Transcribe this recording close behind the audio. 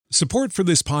Support for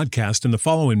this podcast and the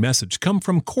following message come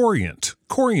from Corient.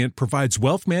 Corient provides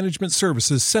wealth management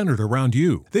services centered around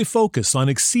you. They focus on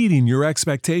exceeding your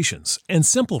expectations and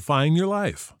simplifying your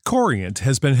life. Corient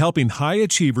has been helping high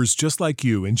achievers just like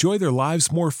you enjoy their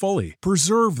lives more fully,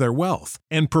 preserve their wealth,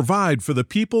 and provide for the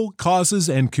people, causes,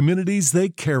 and communities they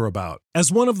care about. As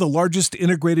one of the largest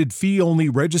integrated fee-only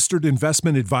registered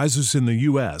investment advisors in the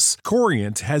U.S.,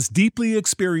 Corient has deeply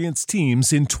experienced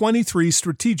teams in 23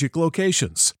 strategic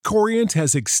locations. Corient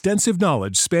has extensive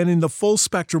knowledge spanning the full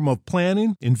spectrum of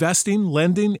planning, investing,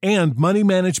 lending, and money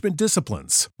management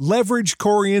disciplines. Leverage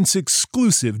Corient's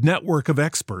exclusive network of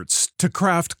experts to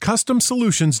craft custom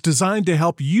solutions designed to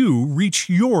help you reach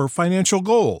your financial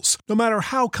goals, no matter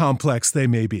how complex they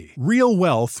may be. Real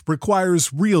wealth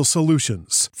requires real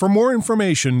solutions. For more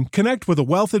information, connect with a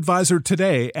wealth advisor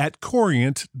today at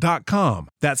Corient.com.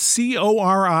 That's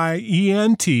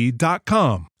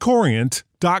Corient.com.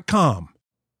 Corient.com.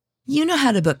 You know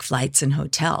how to book flights and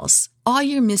hotels. All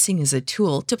you're missing is a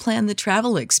tool to plan the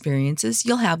travel experiences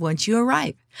you'll have once you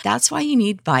arrive. That's why you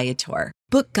need Viator.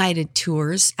 Book guided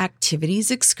tours,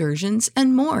 activities, excursions,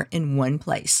 and more in one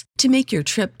place to make your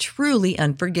trip truly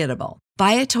unforgettable.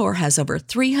 Viator has over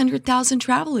 300,000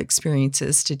 travel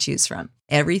experiences to choose from.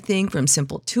 Everything from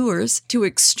simple tours to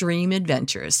extreme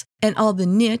adventures and all the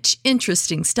niche,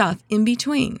 interesting stuff in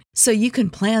between. So you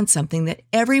can plan something that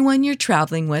everyone you're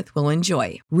traveling with will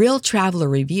enjoy. Real traveler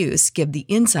reviews give the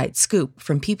inside scoop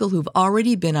from people who've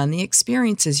already been on the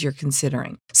experiences you're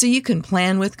considering. So you can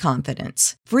plan with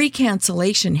confidence. Free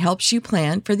cancellation helps you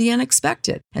plan for the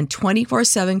unexpected. And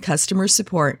 24/7 customer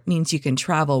support means you can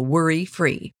travel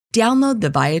worry-free. Download the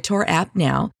Viator app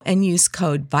now and use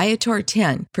code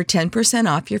Viator10 for 10%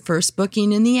 off your first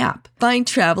booking in the app. Find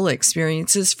travel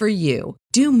experiences for you.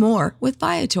 Do more with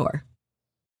Viator.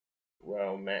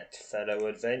 Well met, fellow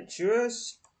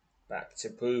adventurers. Back to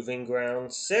Proving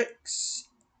Ground 6.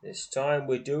 This time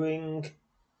we're doing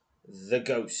the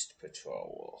Ghost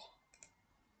Patrol.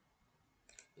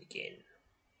 Begin.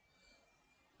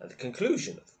 At the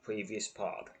conclusion of the previous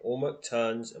part, Ormuk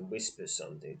turns and whispers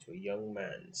something to a young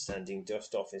man standing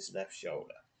just off his left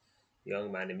shoulder. The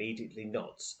young man immediately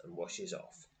nods and washes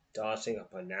off, darting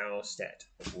up a narrow set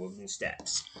of wooden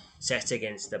steps set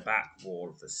against the back wall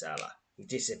of the cellar. He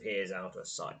disappears out of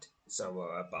sight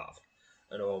somewhere above,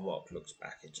 and Ormuk looks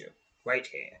back at you. "Wait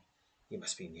here. You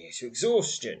must be near to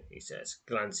exhaustion," he says,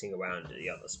 glancing around at the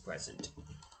others present,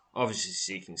 obviously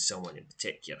seeking someone in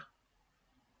particular.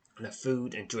 "And have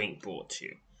food and drink brought to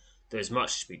you. There is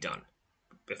much to be done.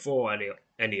 But before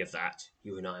any of that,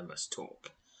 you and I must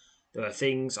talk. There are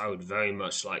things I would very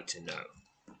much like to know,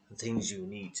 and things you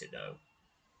need to know.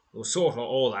 We'll sort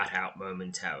all that out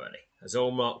momentarily, as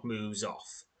Ormuk moves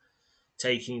off,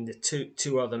 taking the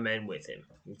two other men with him.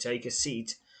 You take a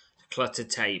seat at a cluttered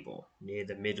table near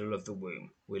the middle of the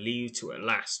room. We'll leave to at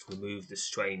last remove the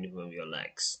strain from your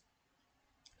legs,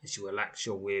 as you relax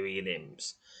your weary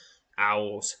limbs.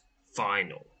 Owl's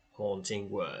final, haunting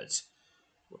words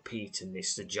repeat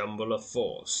amidst the jumble of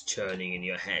thoughts churning in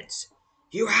your heads.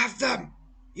 "You have them!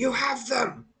 You have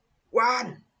them!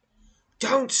 One!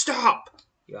 Don't stop!"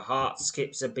 Your heart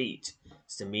skips a beat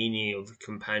as the meaning of the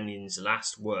companion's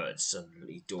last words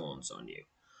suddenly dawns on you.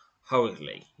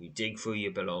 Hurriedly, you dig through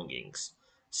your belongings,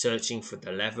 searching for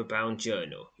the leather-bound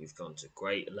journal you've gone to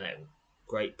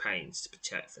great pains to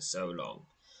protect for so long.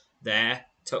 There,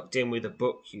 tucked in with a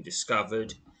book you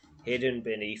discovered, hidden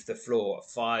beneath the floor at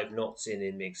 5 knots in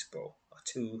Migsborough, are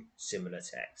 2 similar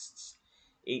texts,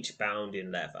 each bound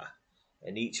in leather,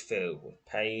 and each filled with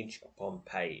page upon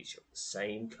page of the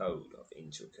same code of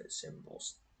intricate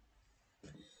symbols.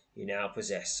 You now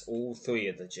possess all 3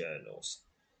 of the journals,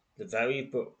 the very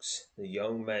books the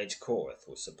young mage Corith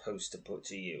was supposed to put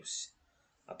to use,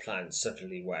 a plan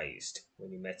suddenly raised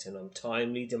when he met an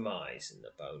untimely demise in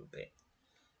the Bone Pit,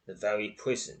 the very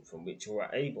prison from which you were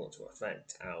able to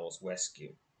effect Owl's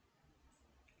rescue.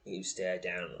 You stare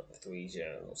down at the 3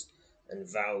 journals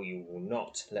and vow you will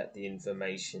not let the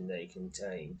information they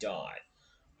contain die,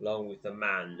 along with the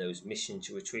man whose mission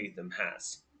to retrieve them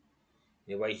has,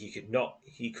 in a way he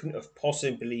couldn't have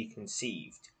possibly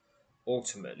conceived,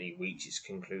 ultimately reach his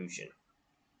conclusion.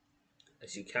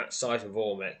 As you catch sight of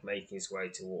Ormuk making his way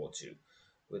towards you,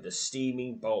 with a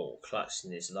steaming bowl clutched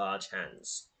in his large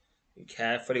hands, you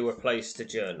carefully replace the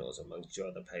journals amongst your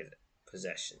other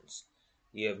possessions.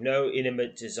 You have no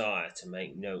intimate desire to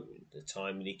make known the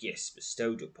timely gifts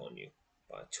bestowed upon you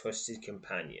by a trusted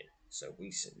companion so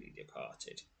recently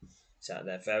departed. So at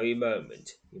that very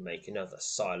moment you make another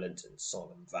silent and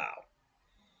solemn vow.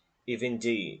 If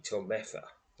indeed Tormetha,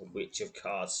 the Witch of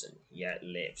Carson, yet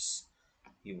lives,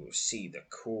 You will see the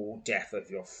cruel death of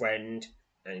your friend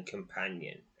and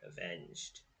companion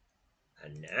avenged.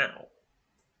 And now,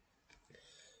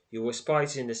 your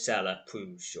respite in the cellar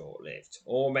proves short-lived.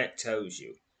 Ormek tells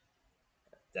you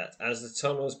that as the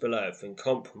tunnels below have been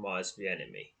compromised by the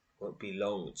enemy, it won't be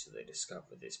long until they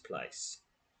discover this place.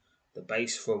 The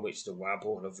base from which the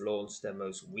rabble have launched their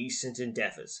most recent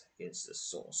endeavours against the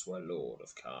Sorcerer Lord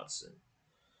of Cardson.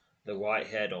 The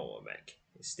white-haired Ormek,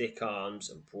 his thick arms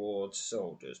and broad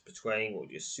shoulders betraying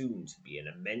what is soon to be an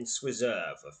immense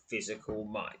reserve of physical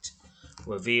might,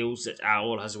 reveals that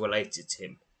Owl has related to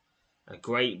him a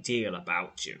great deal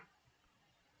about you.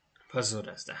 Puzzled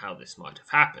as to how this might have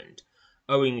happened,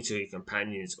 owing to your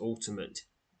companion's ultimate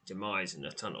demise in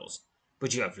the tunnels,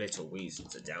 but you have little reason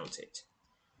to doubt it.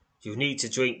 You need to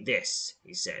drink this,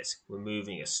 he says,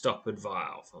 removing a stoppered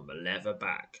vial from a leather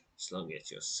bag slung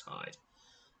at your side.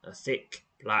 A thick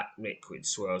black liquid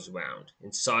swirls around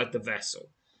inside the vessel,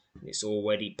 and its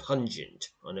already pungent,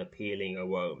 unappealing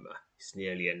aroma is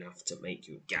nearly enough to make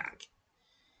you gag.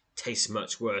 It tastes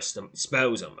much worse than it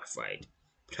smells, I'm afraid,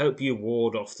 but hope you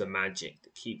ward off the magic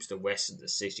that keeps the rest of the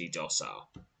city docile.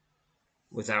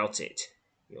 Without it,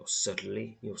 you'll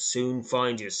soon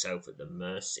find yourself at the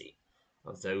mercy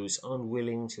of those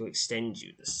unwilling to send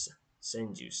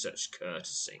you such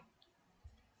courtesy.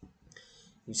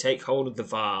 You take hold of the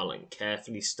vial and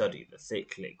carefully study the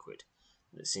thick liquid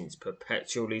that seems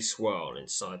perpetually swirl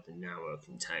inside the narrow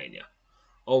container.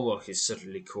 Ulrich is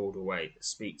suddenly called away to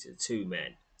speak to the two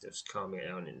men just coming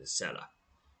down in the cellar,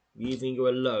 leaving you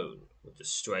alone with the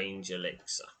strange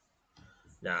elixir.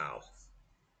 Now,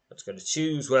 I'm going to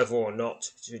choose whether or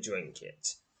not to drink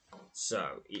it.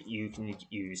 So, you can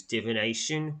use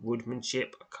divination,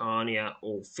 woodmanship, arcana,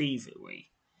 or thievery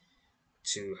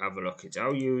to have a look at.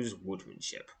 I'll use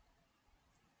woodmanship.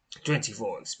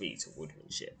 24 XP to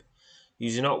woodmanship.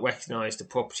 You do not recognize the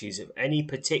properties of any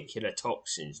particular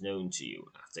toxins known to you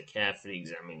after carefully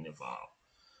examining the vial.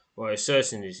 While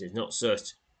certain it is not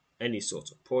any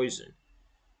sort of poison,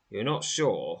 you're not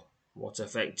sure what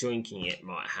effect drinking it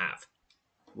might have.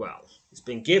 Well, it's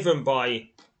been given by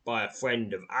a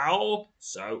friend of Owl,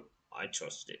 so I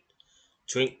trust it.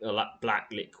 Drink the black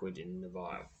liquid in the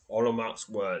vial. Olomark's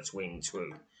words ring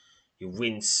true. You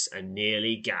wince and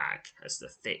nearly gag as the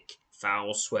thick,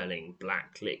 foul-swelling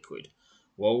black liquid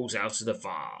rolls out of the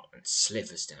vial and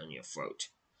slithers down your throat.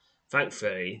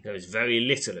 Thankfully, there is very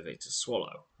little of it to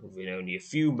swallow, and within only a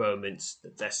few moments the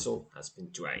vessel has been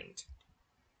drained.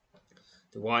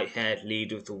 The white-haired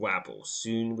leader of the rabble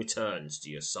soon returns to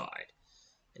your side,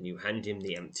 and you hand him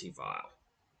the empty vial.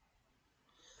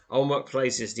 Olmert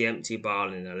places the empty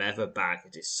vial in a leather bag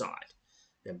at his side,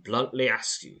 then bluntly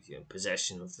asks you if you're in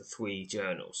possession of the 3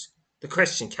 journals. The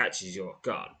question catches you off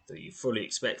guard, though you fully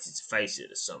expected to face it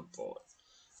at some point.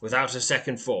 Without a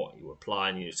second thought, you reply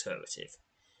in the affirmative.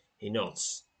 He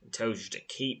nods and tells you to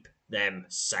keep them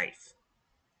safe.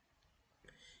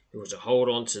 You are to hold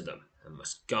on to them and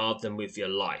must guard them with your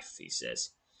life, he says.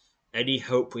 Any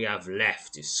hope we have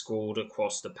left is scrawled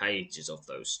across the pages of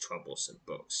those troublesome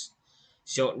books.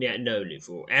 It's not yet known if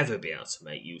we will ever be able to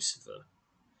make use of them.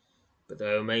 But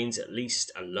there remains at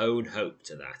least a lone hope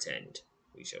to that end.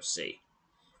 We shall see.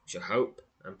 We shall hope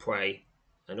and pray,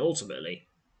 and ultimately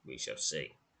we shall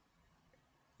see.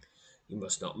 You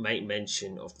must not make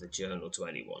mention of the journal to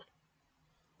anyone.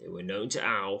 They were known to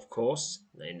Owl, of course,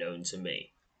 and they are known to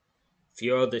me.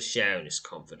 Few others share in his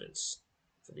confidence,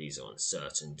 for these are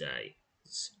uncertain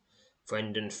days.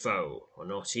 Friend and foe are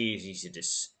not as easy to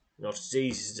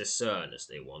discern as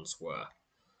they once were.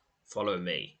 Follow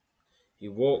me.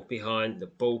 You walk behind the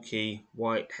bulky,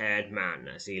 white-haired man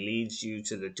as he leads you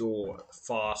to the door at the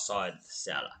far side of the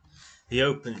cellar. He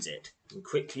opens it and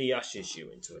quickly ushers you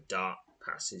into a dark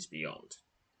passage beyond.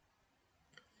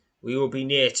 We will be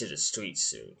near to the street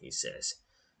soon, he says,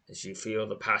 as you feel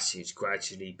the passage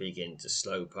gradually begin to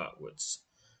slope upwards.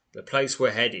 The place we're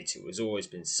headed to has always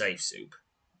been safe, Soup.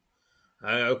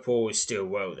 I hope all is still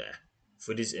well there. If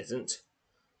it isn't,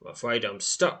 I'm afraid I'm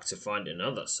stuck to find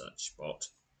another such spot.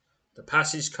 The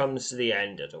passage comes to the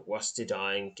end at a rusted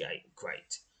iron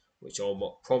grate, which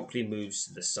Olmert promptly moves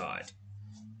to the side.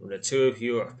 When the two of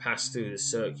you have passed through the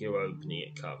circular opening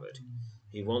it covered,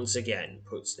 he once again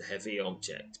puts the heavy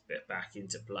object back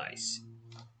into place.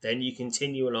 Then you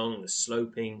continue along the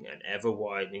sloping and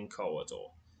ever-widening corridor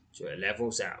till it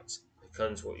levels out and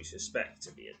becomes what you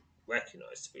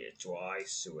recognize to be a dry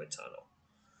sewer tunnel.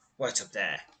 Right up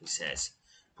there, he says,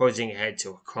 pointing ahead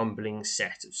to a crumbling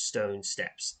set of stone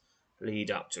steps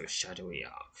lead up to a shadowy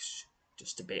arch.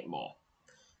 Just a bit more.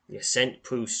 The ascent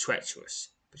proves treacherous,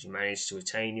 but you manage to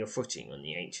retain your footing on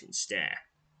the ancient stair.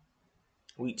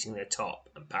 Reaching the top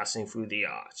and passing through the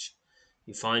arch,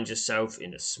 you find yourself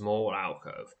in a small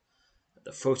alcove at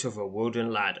the foot of a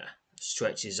wooden ladder that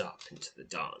stretches up into the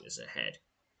darkness ahead.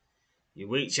 You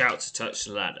reach out to touch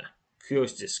the ladder,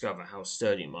 curious to discover how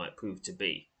sturdy it might prove to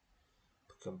be.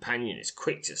 But companion is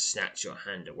quick to snatch your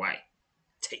hand away.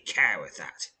 "Take care with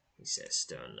that," he says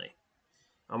sternly.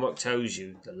 Almok tells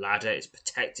you the ladder is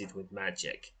protected with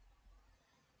magic.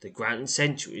 "The Grand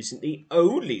Sentry isn't the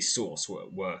only sorcerer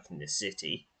at work in the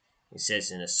city," he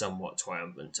says in a somewhat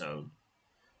triumphant tone.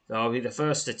 "Though I'll be the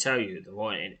first to tell you that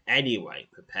we're in any way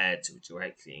prepared to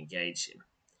directly engage him.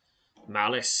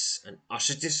 Malice and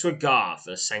utter disregard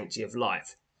for the sanctity of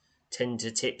life tend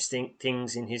to tip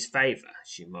things in his favour,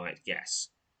 as you might guess."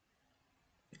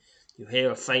 You hear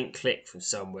a faint click from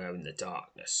somewhere in the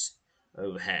darkness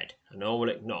overhead, and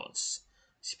Ormond nods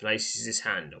as he places his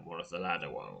hand on one of the ladder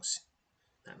rungs.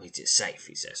 "That means it's safe,"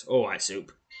 he says. "All right,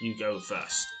 Soup, you go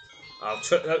first. I'll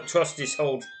don't trust this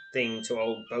whole thing to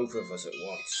hold both of us at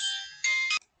once."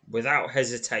 Without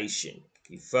hesitation,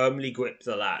 you firmly grip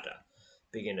the ladder,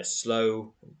 begin a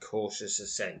slow and cautious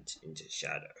ascent into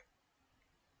shadow.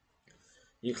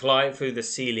 You climb through the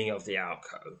ceiling of the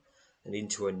alcove and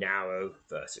into a narrow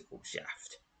vertical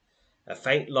shaft. A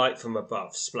faint light from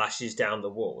above splashes down the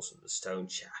walls of the stone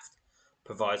shaft,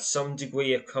 provides some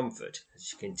degree of comfort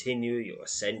as you continue your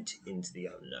ascent into the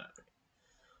unknown.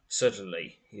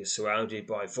 Suddenly, you are surrounded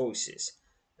by voices,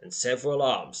 and several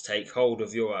arms take hold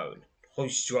of your own,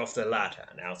 hoist you off the ladder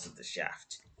and out of the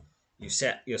shaft.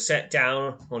 You're set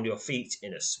down on your feet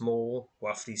in a small,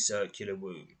 roughly circular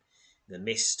room, in the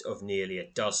midst of nearly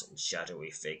a dozen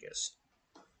shadowy figures.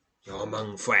 "You're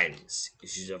among friends,"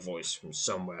 issues a voice from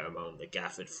somewhere among the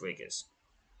gathered figures.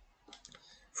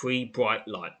 3 bright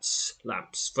lamps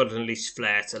suddenly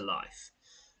flare to life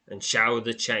and shower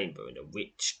the chamber in a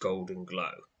rich golden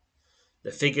glow.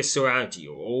 The figures surrounding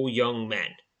you are all young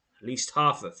men. At least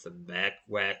half of them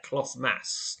wear cloth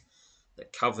masks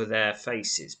that cover their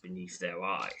faces beneath their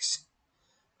eyes.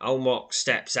 Almok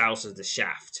steps out of the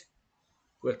shaft,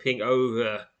 tripping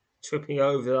over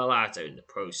the ladder in the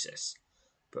process,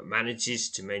 but manages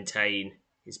to maintain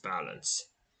his balance.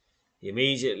 He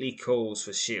immediately calls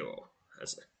for Cyril,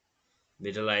 as a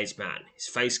middle-aged man, his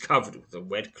face covered with a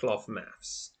red cloth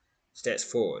mask, steps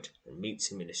forward and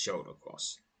meets him in a shoulder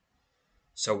cross.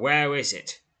 "So where is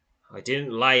it? I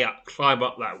didn't climb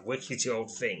up that wicked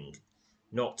old thing,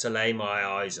 not to lay my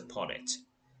eyes upon it."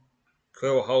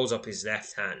 Cyril holds up his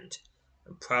left hand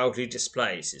and proudly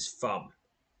displays his thumb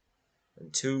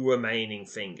and 2 remaining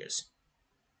fingers.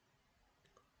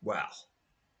 Well,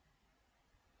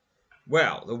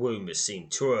 the wounds seem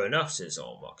true enough," says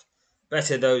Ormok.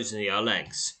 "Better those than your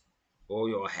legs, or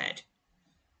your head.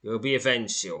 You'll be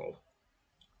avenged, Cyril.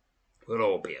 We'll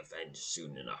all be avenged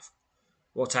soon enough.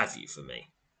 What have you for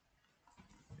me?"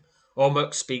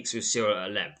 Ormok speaks with Cyril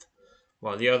at length,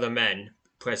 while the other men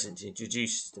present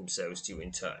introduce themselves to you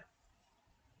in turn.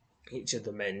 Each of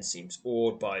the men seems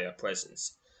awed by your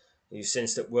presence, and you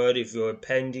sense that word of your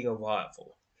impending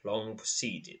arrival long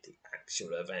preceded the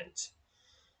actual event.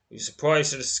 You're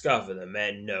surprised to discover the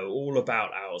men know all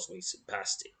about Owl's recent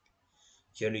passing.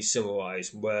 The only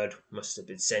summarized word must have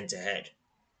been sent ahead,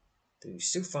 though you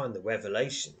still find the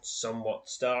revelation somewhat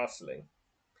startling.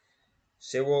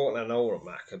 Cyril and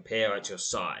Ormok appear at your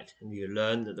side, and you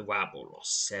learn that the rabble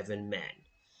lost 7 men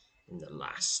in the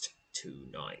last 2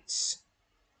 nights.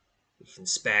 "We can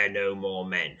spare no more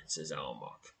men," says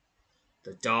Ormok.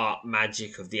 "The dark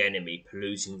magic of the enemy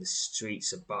polluting the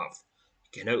streets above, we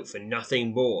can hope for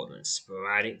nothing more than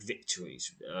sporadic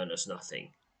victories that earn us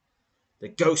nothing. The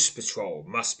Ghost Patrol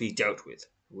must be dealt with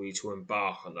were we to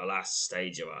embark on the last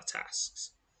stage of our tasks.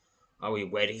 Are we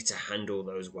ready to handle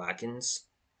those wagons?"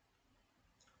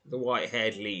 The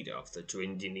white-haired leader of the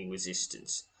dwindling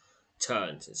resistance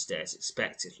turns and stares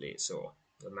expectantly at Saul.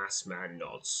 The masked man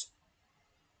nods.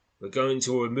 "We're going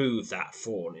to remove that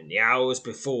thorn in the hours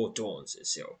before dawn,"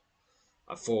 says Cyril.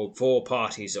 "I formed 4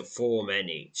 parties of 4 men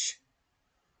each.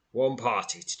 1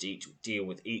 party to deal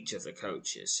with each of the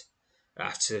coaches.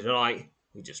 After tonight,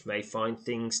 we just may find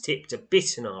things tipped a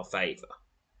bit in our favour,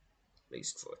 at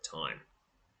least for a time."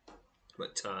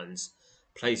 McTurns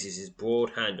places his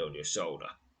broad hand on your shoulder.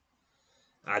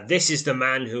 "And this is the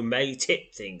man who may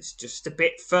tip things just a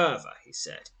bit further," he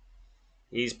said.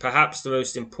 "He is perhaps the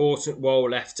most important role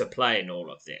left to play in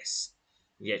all of this,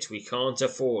 yet we can't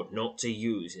afford not to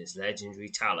use his legendary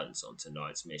talents on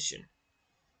tonight's mission.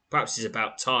 Perhaps it's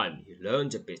about time you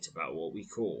learned a bit about what we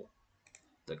call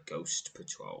the Ghost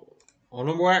Patrol."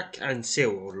 Ormok and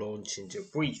Cyril launch into a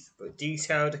brief but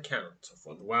detailed account of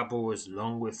what the rabble was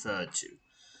long referred to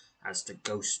as the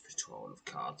Ghost Patrol of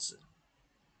Cardson.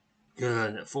 You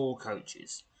learn that 4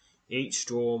 coaches, each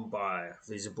drawn by a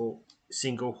visible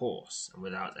single horse and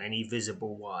without any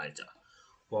visible rider,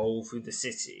 roll through the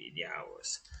city in the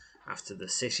hours after the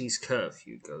city's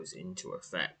curfew goes into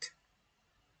effect.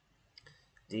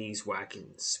 These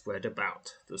wagons spread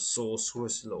about the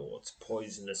sorcerer's lord's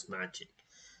poisonous magic,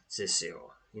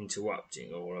 Cecile,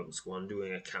 interrupting Orlog's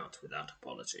wandering account without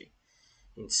apology.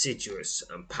 Insidious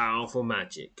and powerful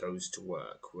magic goes to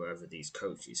work wherever these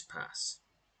coaches pass.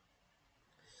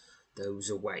 Those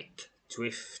awake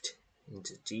drift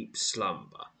into deep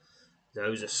slumber.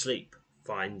 Those asleep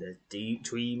find their deep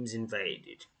dreams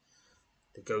invaded.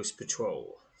 The Ghost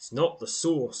Patrol is not the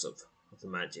source of the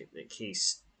magic that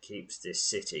keeps this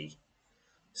city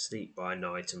asleep by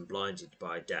night and blinded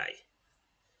by day,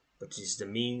 but is the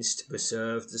means to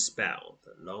preserve the spell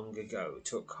that long ago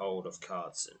took hold of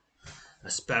Cardson, a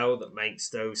spell that makes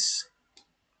those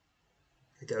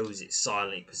it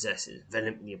silently possesses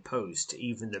vehemently opposed to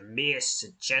even the merest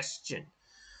suggestion.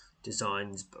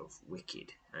 Designs both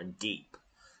wicked and deep,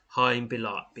 hiding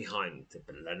behind the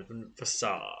benevolent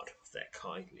facade of their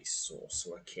kindly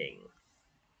sorcerer king.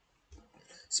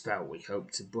 Spell we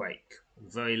hope to break, or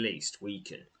at very least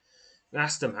weaken. We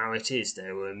asked them how it is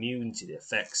they were immune to the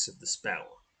effects of the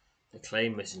spell. The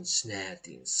claim has ensnared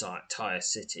the entire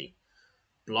city,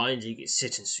 blinding its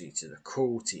citizenry to the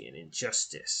cruelty and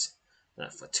injustice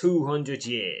that for 200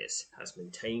 years has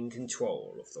maintained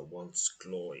control of the once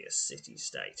glorious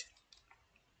city-state.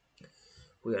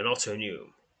 We are not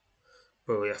immune,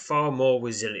 but we are far more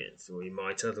resilient than we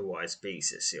might otherwise be,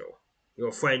 Cecile.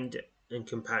 Your friend and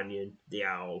companion, the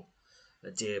owl, a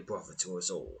dear brother to us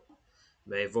all,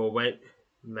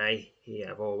 may he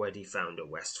have already found a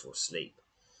restful sleep,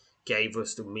 gave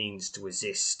us the means to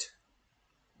resist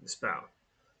the spell.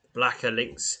 The black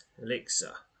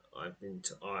elixir I've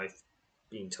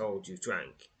been told you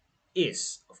drank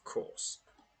is, of course,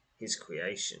 his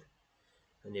creation,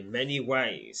 and in many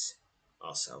ways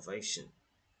our salvation.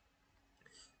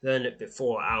 Learn that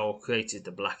before Owl created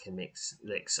the black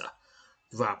elixir,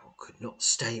 the rabble could not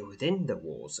stay within the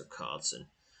walls of Cardson.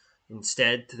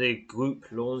 Instead, the group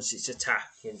launched its attack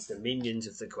against the minions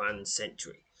of the Grand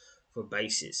Sentry for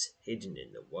bases hidden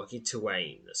in the rugged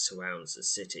terrain that surrounds the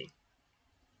city.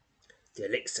 The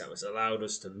elixir has allowed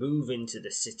us to move into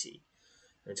the city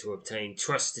and to obtain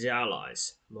trusted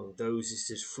allies among those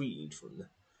it has freed from the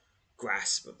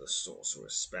grasp of the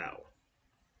sorcerer's spell.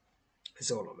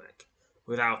 Zolomek,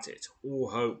 without it,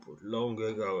 all hope would long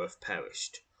ago have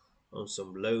perished on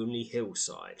some lonely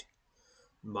hillside,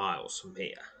 miles from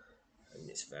here, and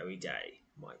this very day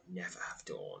might never have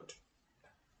dawned.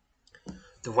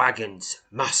 The wagons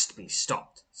must be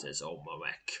stopped, says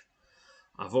Olmarek.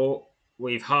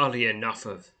 We've hardly enough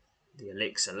of the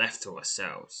elixir left to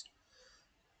ourselves,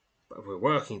 but we're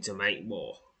working to make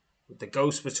more. With the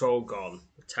Ghost Patrol gone,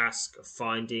 the task of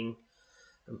finding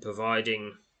and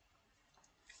providing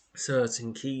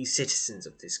certain key citizens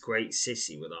of this great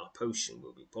city with our potion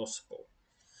will be possible.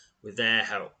 With their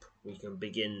help, we can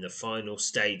begin the final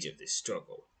stage of this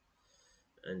struggle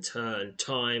and turn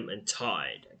time and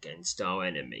tide against our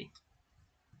enemy.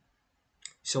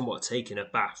 Somewhat taken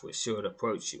aback, we should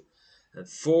approach you and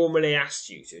formally asked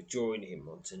you to join him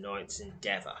on tonight's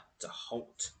endeavour to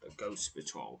halt the Ghost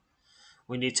Patrol.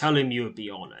 When you tell him you would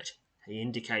be honoured, he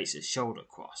indicates a shoulder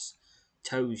cross,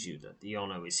 tells you that the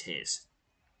honour is his.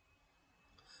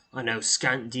 I know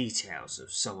scant details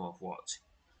of some of what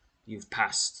you've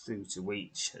passed through to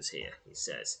reach us here, he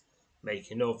says,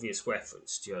 making obvious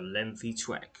reference to your lengthy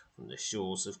trek from the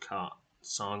shores of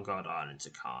Sarngard Island to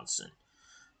Cardson.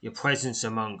 Your presence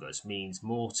among us means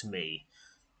more to me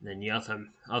than the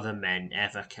other men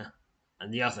ever can,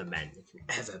 and the other men that can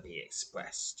ever be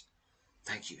expressed.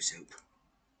 Thank you, Soup.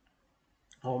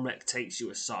 Olmec takes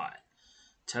you aside,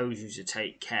 tells you to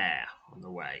take care on the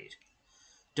way.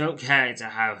 Don't care to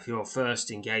have your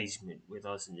first engagement with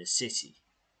us in the city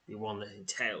be one that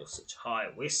entails such high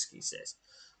risk, he says.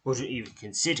 Wouldn't even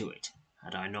consider it,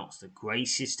 had I not the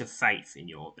greatest of faith in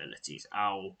your abilities.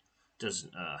 Owl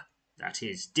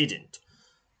didn't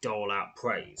dole out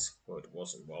praise where it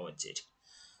wasn't warranted.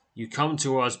 You come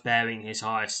to us bearing his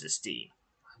highest esteem.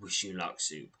 I wish you luck,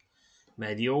 Soup.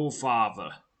 May the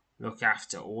All-Father look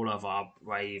after all of our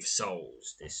brave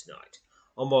souls this night.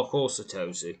 Unmark also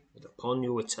tells you that upon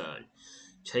your return,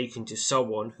 taken to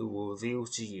someone who will reveal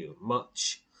to you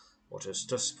much what has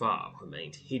thus far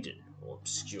remained hidden or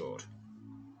obscured.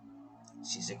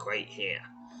 She's a great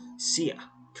seer,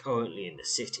 currently in the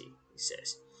city, he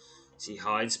says. She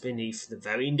hides beneath the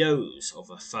very nose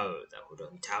of a foe that would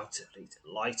undoubtedly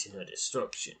delight in her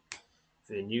destruction if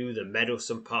he knew the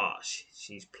meddlesome part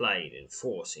she's played in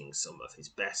forcing some of his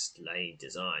best laid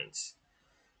designs.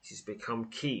 She's become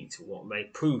key to what may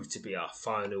prove to be our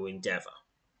final endeavour,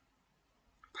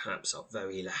 perhaps our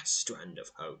very last strand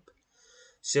of hope.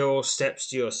 Cyril steps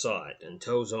to your side and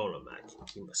tells Olmec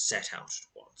you must set out at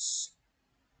once.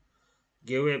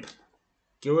 Girib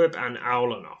and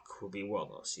Aulanok will be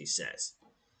with us, he says.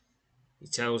 He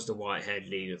tells the white-haired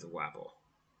leader of the rabble.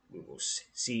 We will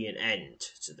see an end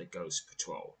to the Ghost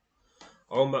Patrol.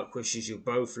 Olmec wishes you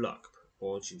both luck, but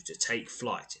warns you to take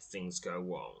flight if things go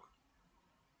wrong.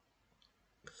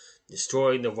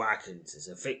 Destroying the wagons is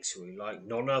a victory like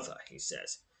none other, he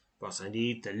says, but I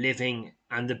need the living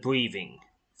and the breathing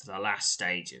for the last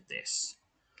stage of this.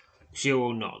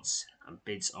 Cyril nods and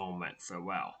bids Olmec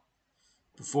farewell.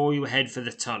 Before you head for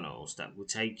the tunnels that will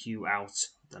take you out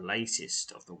the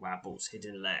latest of the rabble's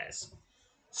hidden lairs,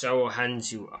 Cyril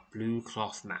hands you a blue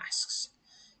cloth mask.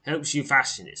 Helps you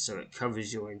fasten it so it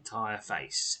covers your entire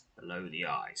face below the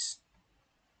eyes.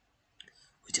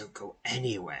 We don't go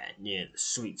anywhere near the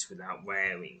streets without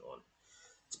wearing on.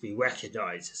 To be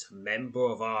recognised as a member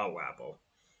of our rabble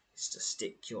is to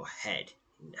stick your head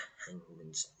in the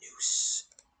hangman's noose.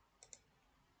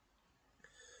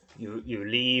 You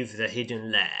leave the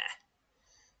hidden lair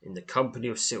in the company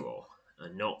of Cyril,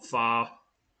 and not far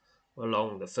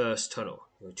along the first tunnel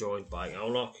you're joined by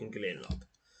Olmec and Glinlock,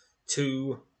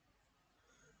 two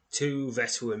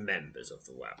veteran members of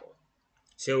the rabble.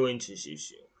 Cyril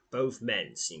introduces you. Both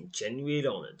men seem genuinely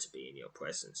honoured to be in your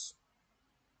presence.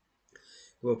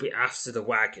 It will be after the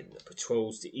wagon that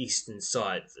patrols the eastern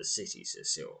side of the city, says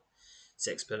Cyril. Its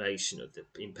explanation of the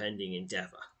impending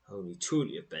endeavour only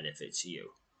truly of benefit to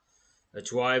you. A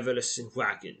driverless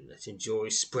wagon that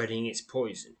enjoys spreading its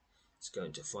poison is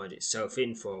going to find itself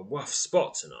in for a rough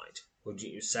spot tonight, wouldn't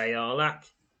you say, Arlak?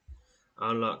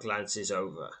 Arlak glances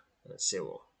over at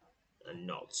Cyril and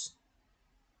nods.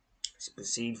 As you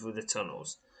proceed through the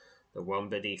tunnels, the one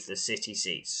beneath the city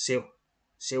seats,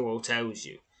 Cyril tells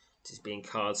you it has been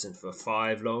Cardston for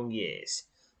 5 long years.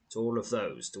 To all of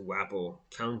those, the rabble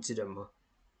counted among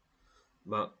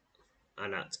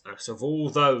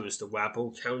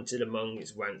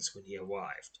its ranks when he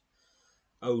arrived.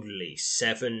 Only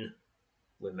 7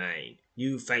 remain.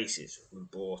 New faces have been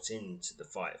brought into the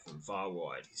fight from far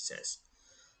wide, he says,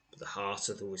 but the heart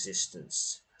of the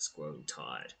resistance has grown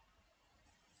tired.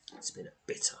 It's been a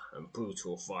bitter and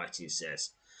brutal fight, he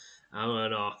says.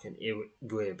 Aulanok and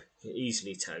Grib can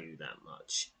easily tell you that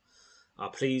much. Our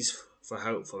pleas for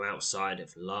help from outside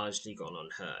have largely gone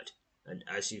unheard, and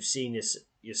as you've seen this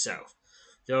yourself,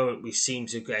 the moment we seem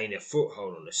to gain a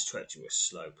foothold on this treacherous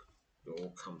slope, it all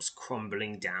comes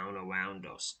crumbling down around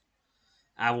us.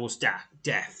 Owl's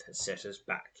death has set us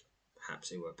back,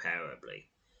 perhaps irreparably,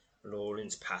 and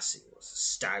Orlin's passing was a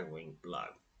staggering blow.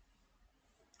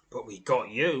 But we got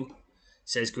you,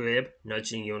 says Grib,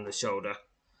 nudging you on the shoulder.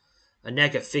 I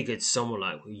never figured someone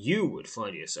like you would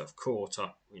find yourself caught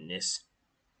up in this.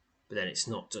 But then it's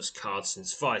not just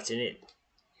Cardston's fight in it,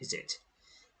 is it?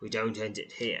 If we don't end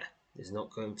it here, there's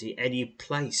not going to be any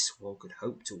place one could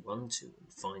hope to run to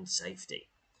and find safety.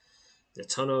 The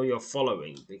tunnel you're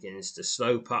following begins to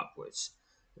slope upwards,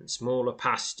 and smaller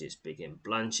passages begin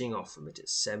branching off from it at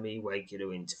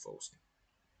semi-regular intervals.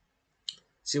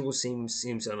 Cyril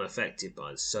seems unaffected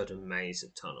by the sudden maze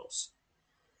of tunnels.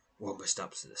 We're almost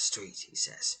up to the street, he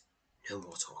says. No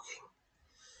more talking.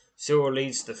 Cyril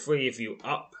leads the 3 of you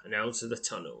up and out of the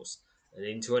tunnels and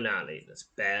into an alley that's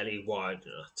barely wide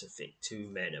enough to fit 2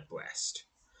 men abreast.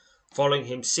 Following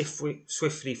him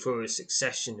swiftly through a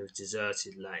succession of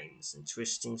deserted lanes and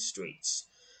twisting streets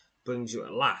brings you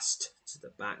at last to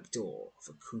the back door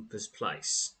of a cooper's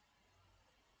place.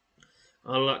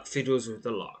 Arlak fiddles with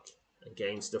the lock and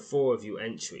gains the 4 of you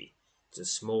entry to a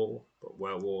small but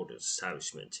well-ordered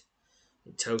establishment.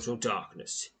 In total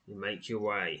darkness, you make your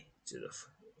way to the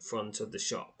front of the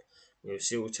shop, where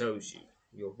Cyril tells you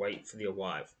you'll wait for the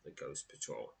arrival of the Ghost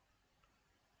Patrol.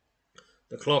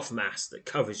 The cloth mask that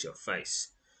covers your face,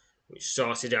 which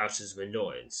started out as an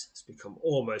annoyance, has become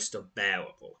almost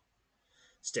unbearable.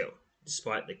 Still,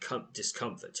 despite the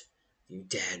discomfort, you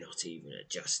dare not even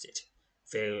adjust it,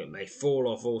 fearing it may fall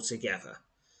off altogether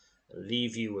and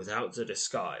leave you without the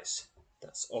disguise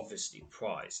that's obviously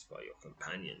prized by your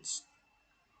companions.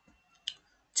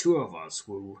 2 of us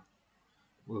will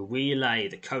relay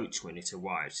the coach when it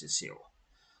arrives, says Cyril.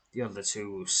 The other 2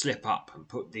 will slip up and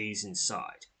put these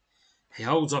inside. He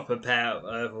holds up a pair of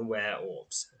earthenware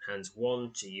orbs and hands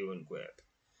one to you and Grip.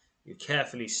 You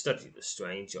carefully study the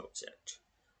strange object.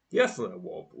 The other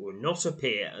orb will not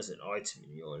appear as an item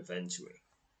in your inventory.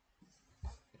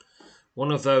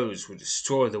 One of those will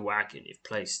destroy the wagon if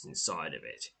placed inside of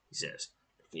it, he says,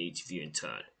 looking at each of you in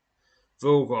turn.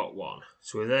 We've all got one,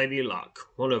 so with any luck,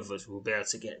 one of us will be able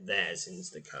to get theirs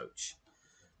into the coach.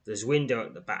 There's a window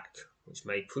at the back, which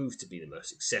may prove to be the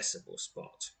most accessible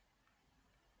spot.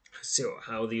 See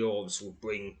how the orbs will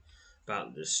bring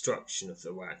about the destruction of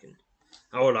the wagon.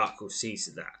 Our luck will see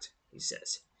to that, he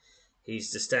says.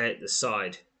 He's to stay at the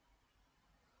side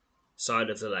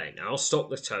of the lane. I'll stop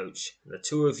the coach, and the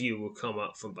two of you will come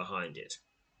up from behind it.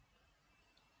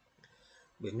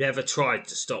 We've never tried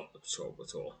to stop the patrol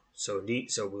before, so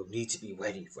we'll need to be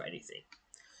ready for anything.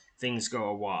 Things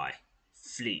go awry.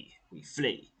 We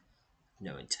flee.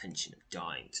 No intention of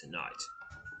dying tonight.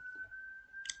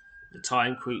 The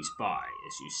time creeps by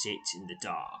as you sit in the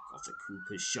dark of the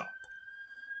cooper's shop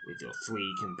with your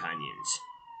three companions.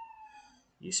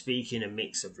 You speak in a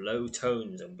mix of low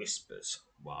tones and whispers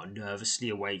while nervously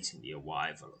awaiting the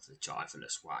arrival of the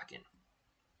driverless wagon.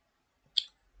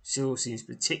 Cyril seems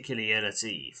particularly ill at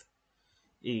ease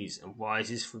and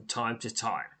rises from time to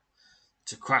time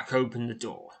to crack open the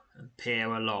door and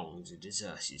peer along the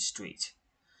deserted street.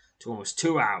 To almost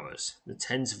 2 hours, the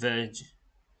tense verdure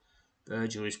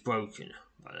is broken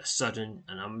by the sudden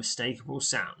and unmistakable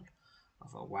sound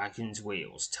of a wagon's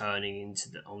wheels turning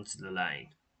onto the lane.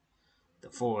 The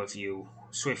four of you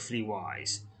swiftly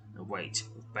rise and wait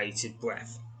with bated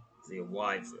breath for the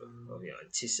arrival of your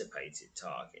anticipated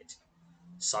target.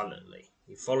 Silently,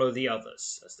 you follow the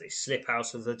others as they slip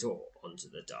out of the door onto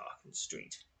the darkened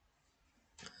street.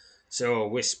 Cyril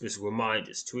whispers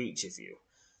reminders to each of you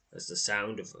as the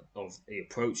sound of the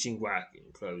approaching wagon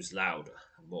grows louder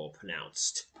and more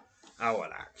pronounced.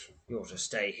 Awalak, you're to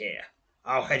stay here.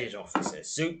 I'll head it off, he says.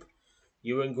 Soup,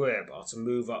 you and Grib are to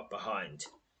move up behind.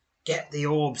 Get the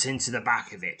orbs into the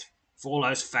back of it. If all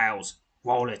else fails,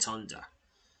 roll it under.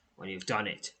 When you've done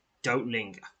it, don't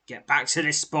linger. Get back to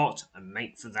this spot and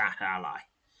make for that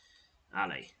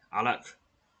Alec,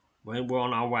 when we're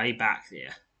on our way back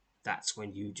there, that's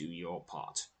when you do your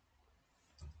part.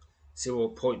 Cyril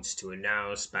points to a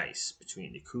narrow space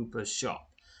between the cooper's shop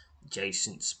and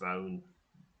adjacent stone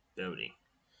building.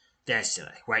 There's Silly.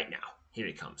 Wait now. Here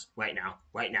he comes. Wait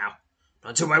now.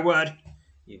 Not to my word.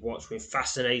 You watch with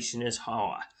fascination and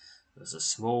horror as a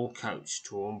small coach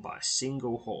drawn by a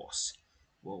single horse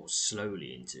rolls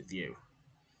slowly into view.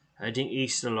 Heading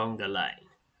east along the lane,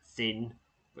 thin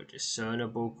but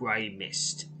discernible grey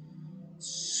mist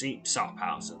sweeps up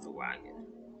out of the wagon,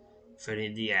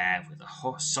 filling the air with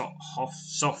a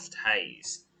soft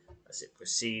haze as it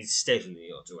proceeds steadily in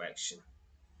your direction.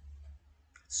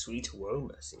 A sweet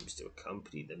aroma seems to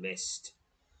accompany the mist.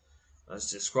 As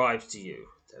described to you,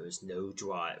 there is no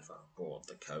driver aboard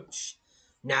the coach.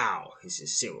 Now,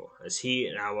 hisses Cyril, as he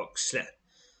and Awak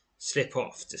slip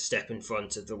off to step in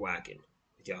front of the wagon,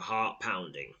 with your heart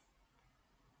pounding.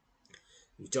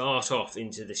 You dart off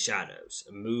into the shadows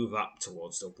and move up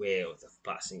towards the rear of the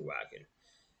passing wagon.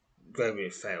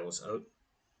 Grewib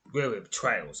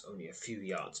trails only a few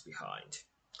yards behind.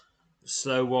 The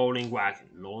slow-rolling wagon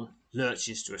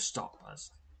lurches to a stop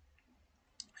as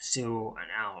Cyril and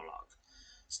Awalak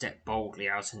step boldly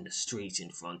out in the street in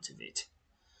front of it.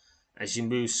 As you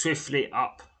move swiftly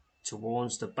up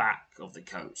towards the back of the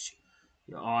coach,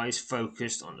 your eyes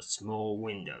focused on a small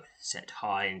window set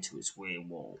high into its rear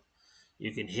wall.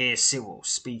 You can hear Cyril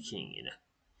speaking in a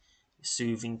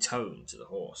soothing tone to the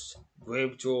horse.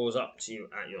 Grib draws up to you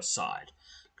at your side,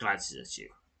 glances at you,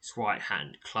 his right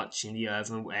hand clutching the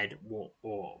earthen-red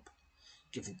orb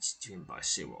given to him by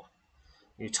Cyril.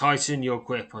 You tighten your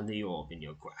grip on the orb in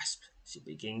your grasp as you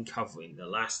begin covering the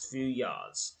last few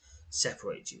yards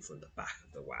separate you from the back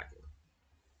of the wagon.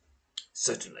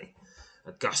 Suddenly,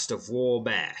 a gust of warm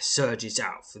air surges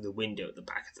out through the window at the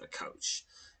back of the coach,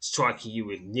 striking you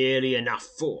with nearly enough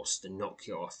force to knock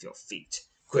you off your feet.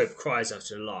 Grib cries out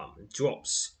in alarm and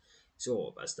drops his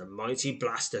orb as the mighty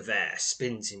blast of air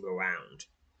spins him around.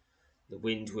 The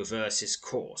wind reverses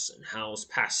course and howls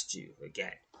past you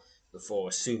again before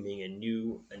assuming a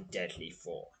new and deadly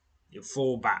form. You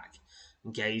fall back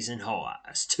and gaze in horror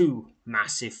as two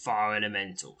massive fire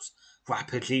elementals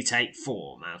rapidly take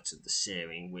form out of the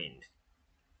searing wind.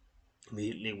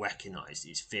 Immediately recognize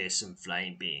these fearsome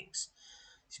flame beings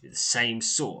to be the same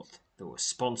sort that were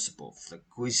responsible for the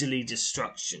grisly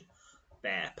destruction of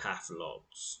Bear Path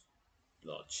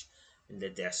Lodge and the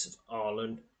deaths of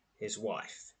Arlen, his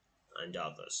wife, and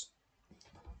others.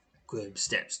 Grib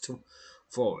steps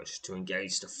forward to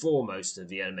engage the foremost of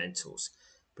the elementals,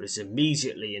 but is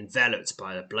immediately enveloped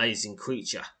by the blazing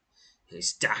creature.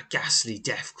 His ghastly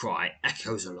death cry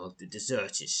echoes along the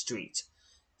deserted street,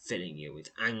 filling you with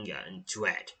anger and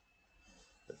dread.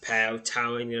 The pair of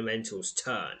towering elementals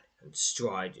turn and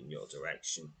stride in your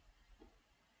direction.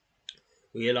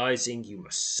 Realizing you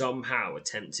must somehow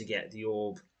attempt to get the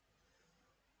orb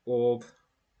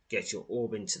get your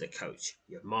orb into the coach,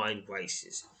 your mind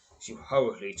races as you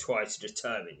hurriedly try to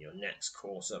determine your next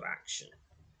course of action.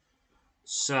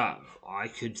 So, I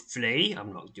could flee.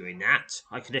 I'm not doing that.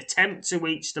 I could attempt to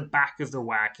reach the back of the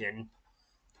wagon,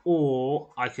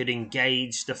 or I could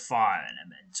engage the fire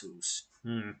elementals.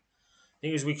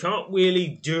 Thing is, we can't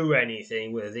really do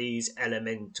anything with these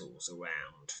elementals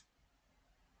around.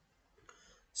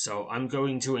 So I'm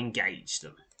going to engage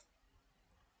them.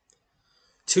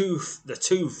 The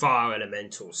two fire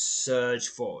elementals surge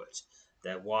forward,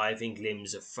 their writhing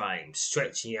limbs of flame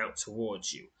stretching out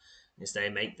towards you as they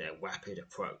make their rapid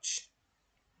approach.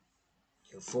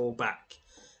 You fall back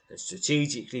and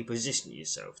strategically position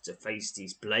yourself to face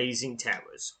these blazing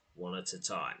terrors one at a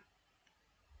time.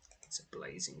 It's a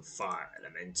blazing fire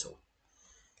elemental.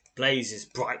 Blazes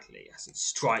brightly as it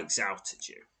strikes out at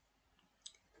you.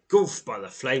 Engulfed by the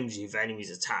flames of your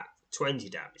enemy's attack, 20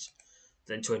 damage,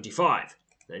 then 25,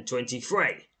 then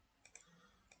 23.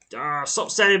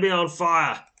 Stop setting me on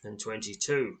fire, then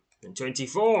 22, then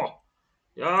 24.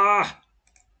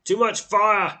 Too much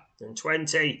fire, then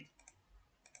 20.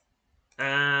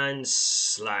 And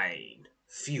slain.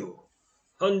 Phew.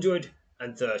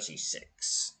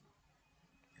 136.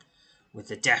 With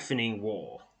the deafening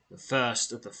roar, the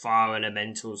first of the fire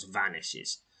elementals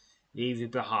vanishes, leaving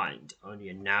behind only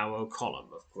a narrow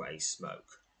column of grey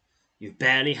smoke. You've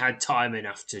barely had time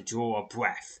enough to draw a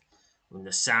breath when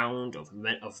the sound of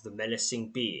the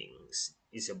menacing beings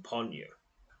is upon you.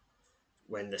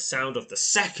 When the sound of the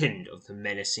second of the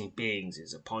menacing beings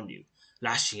is upon you,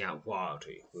 lashing out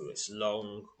wildly with its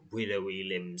long, willowy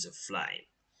limbs of flame.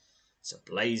 It's a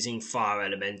blazing fire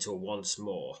elemental once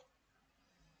more.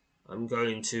 I'm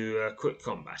going to quick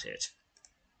combat it.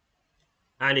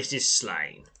 And it is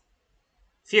slain.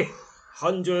 Phew,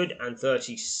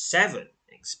 137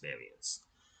 experience.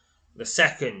 The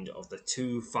second of the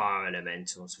two fire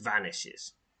elementals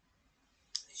vanishes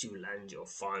as you land your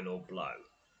final blow,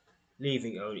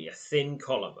 leaving only a thin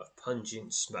column of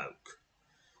pungent smoke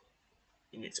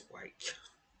in its wake.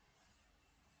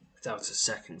 Without a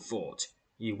second thought,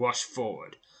 you rush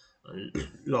forward and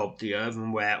lob the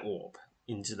earthenware orb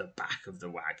into the back of the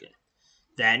wagon.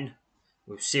 Then,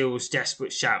 with Cyril's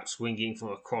desperate shouts ringing from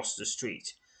across the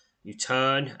street, you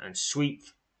turn and streak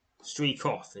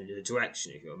off in the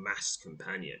direction of your masked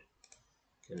companion.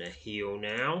 Gonna heal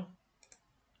now.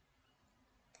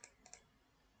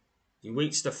 You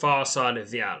reach the far side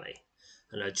of the alley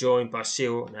and are joined by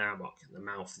Cyril and Amok at the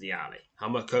mouth of the alley.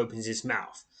 Amok opens his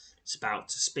mouth. It's about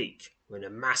to speak when a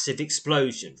massive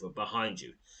explosion from behind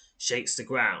you shakes the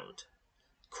ground,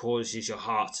 causes your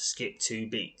heart to skip 2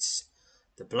 beats.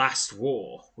 The blast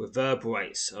roar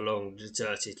reverberates along the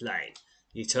deserted lane.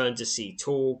 You turn to see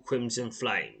tall crimson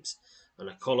flames and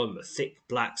a column of thick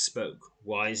black smoke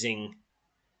rising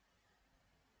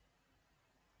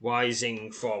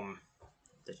up from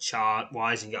the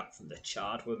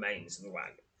charred remains of the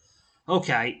wagon.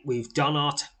 Okay, we've done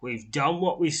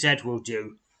what we said we'll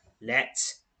do.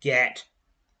 Let's get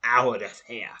out of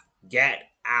here. Get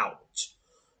out.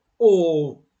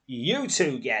 Or you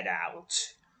two get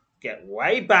out. Get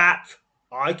way back.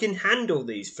 I can handle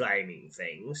these flaming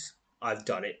things. I've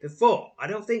done it before. I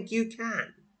don't think you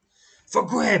can. For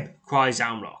Grib, cries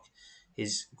Amlock,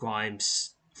 his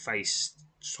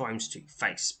slime-streaked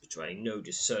face betraying no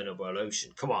discernible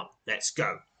emotion. Come on, let's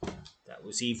go. That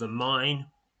was either mine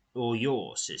or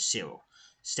yours, says Cyril,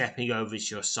 stepping over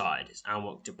to your side as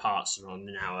Amlock departs along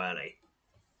the narrow alley.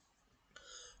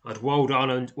 I'd rolled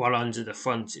on well under the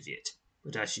front of it,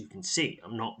 but as you can see,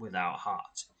 I'm not without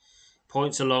heart.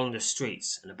 Points along the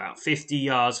streets, and about 50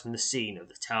 yards from the scene of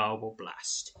the terrible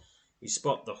blast, you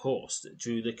spot the horse that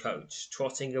drew the coach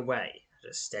trotting away at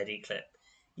a steady clip.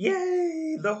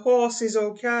 Yay! The horse is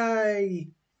okay!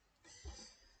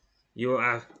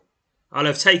 I'll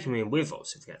have taken him with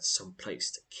us if we had some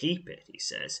place to keep it, he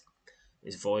says,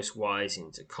 his voice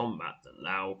rising to combat the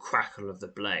loud crackle of the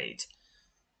blaze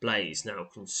now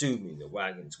consuming the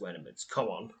wagon's vehemence. Come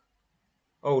on.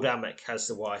 Old Amok has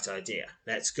the right idea.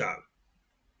 Let's go.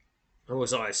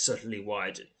 His eyes suddenly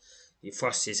widened. He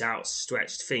thrust his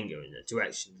outstretched finger in the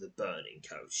direction of the burning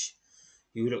coach.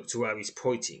 You look to where he's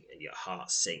pointing and your heart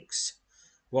sinks.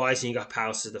 Rising up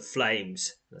out of the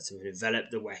flames that have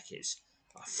enveloped the wreckage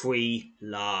are 3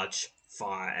 large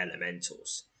fire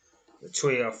elementals. The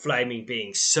trio of flaming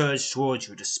beings surge towards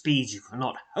you at a speed you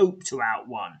cannot hope to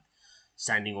outrun.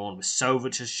 Standing almost shoulder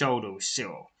to shoulder with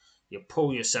Cyril, you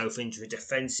pull yourself into a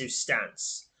defensive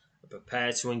stance,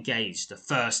 prepare to engage the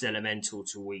first elemental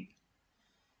to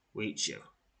reach you.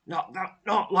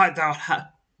 Not like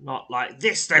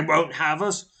this. They won't have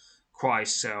us,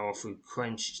 cries Cyril through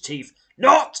clenched teeth.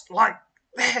 Not like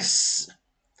this.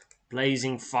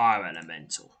 Blazing fire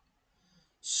elemental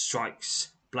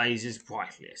blazes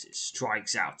brightly as it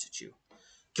strikes out at you.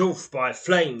 Engulfed by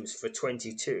flames for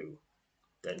 22,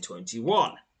 then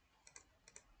 21,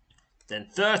 then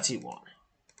 31.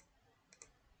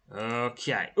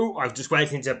 Okay. I've just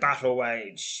waited into battle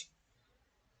rage.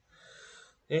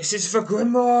 This is for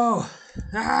Grimoire.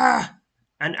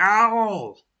 An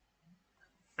owl.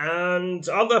 And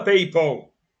other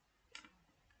people.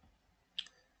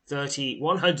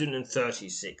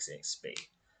 136 XP.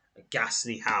 A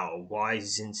ghastly howl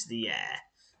rises into the air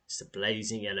as the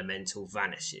blazing elemental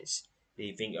vanishes,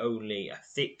 leaving only a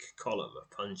thick column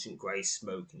of pungent grey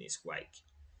smoke in its wake.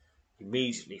 You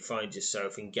immediately find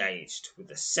yourself engaged with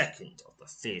the second of the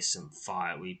fearsome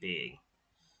fiery being.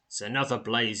 So another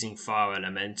blazing fire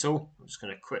elemental. I'm just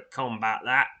going to quick combat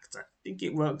that because I think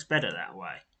it works better that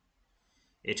way.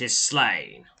 It is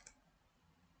slain.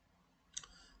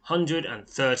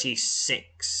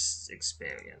 136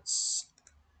 experience.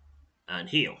 And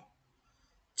heal.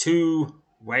 2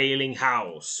 wailing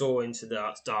howls soar into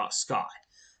the dark sky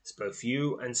as both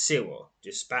you and Cyril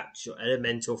dispatch your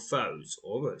elemental foes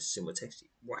almost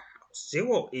simultaneously. Wow,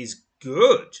 Cyril is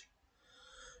good.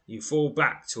 You fall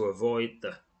back to avoid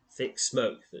the thick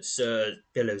smoke that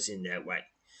billows in their wake.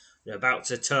 They're about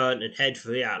to turn and head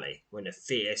for the alley when a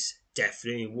fierce,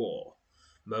 deafening roar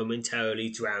momentarily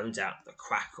drowns out the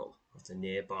crackle of the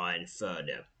nearby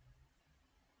inferno.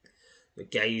 The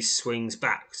gaze swings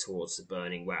back towards the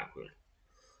burning wagon.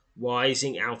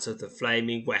 Rising out of the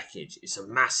flaming wreckage is a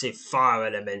massive fire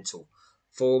elemental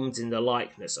formed in the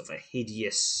likeness of a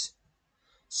hideous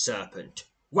serpent.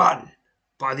 Run!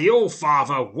 By the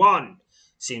All-Father, run!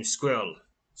 Seems Cyril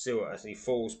as he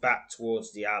falls back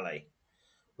towards the alley.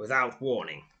 Without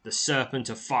warning, the serpent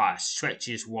of fire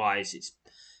stretches wide its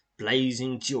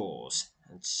blazing jaws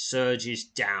and surges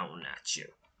down at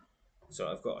you. So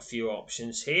I've got a few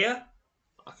options here.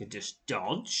 I can just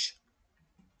dodge.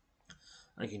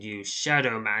 I can use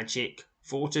shadow magic,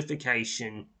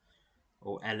 fortification,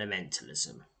 or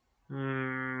elementalism.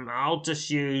 I'll just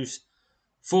use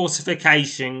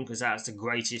fortification because that's the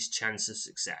greatest chance of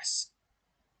success.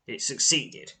 It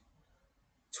succeeded.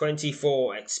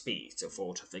 24 XP to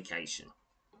fortification.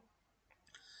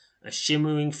 A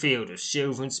shimmering field of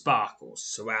silver and sparkles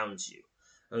surrounds you,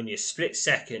 only a split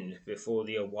second before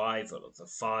the arrival of the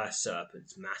fire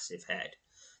serpent's massive head.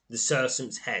 The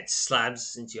serpent's head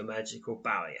slams into your magical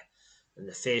barrier, and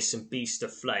the fearsome beast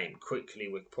of flame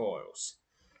quickly recoils.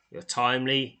 Your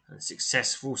timely and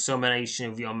successful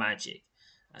summonation of your magic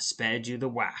has spared you the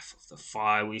wrath of the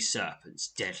fiery serpent's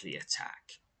deadly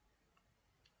attack.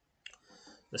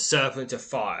 The serpent of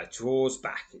fire draws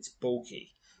back its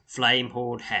bulky,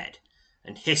 flame-horned head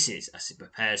and hisses as it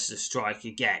prepares to strike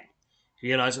again.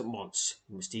 You realize at once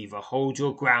you must either hold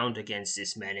your ground against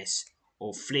this menace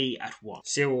or flee at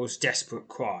once. Cyril's desperate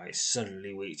cries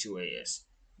suddenly reach your ears,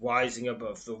 rising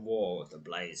above the roar of the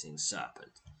blazing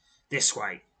serpent. This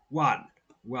way! Run!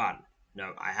 Run!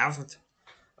 No, I haven't.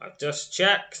 I've just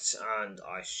checked, and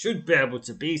I should be able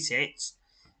to beat it,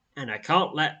 and I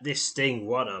can't let this thing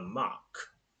run amok.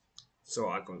 So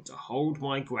I'm going to hold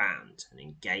my ground and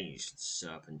engage the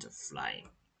serpent of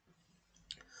flame.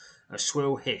 A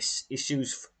shrill hiss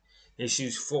issues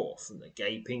forth from the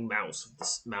gaping mouth of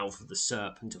the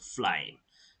serpent of flame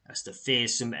as the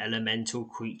fearsome elemental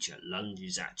creature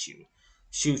lunges at you,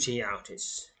 shooting out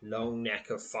its long neck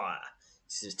of fire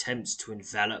as it attempts to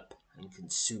envelop and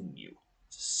consume you.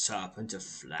 The serpent of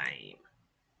flame.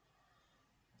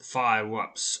 The fire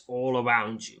erupts all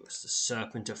around you as the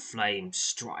serpent of flame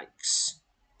strikes.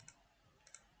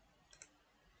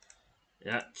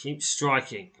 Yeah, keep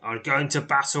striking. I'm going to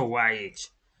battle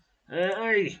rage.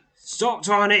 Hey, stop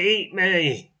trying to eat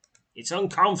me. It's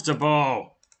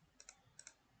uncomfortable.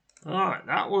 Alright,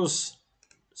 that was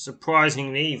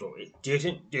surprisingly evil. It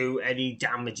didn't do any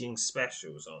damaging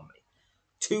specials on me.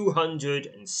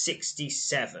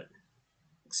 267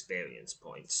 experience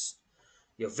points.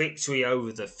 Your victory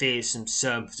over the fearsome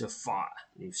serpent of fire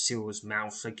leaves Cyril's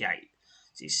mouth agape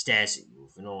as he stares at you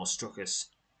with an awestruck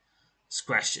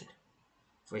expression.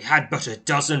 If we had but a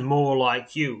dozen more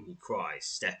like you, he cries,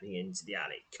 stepping into the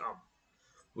alley. Come,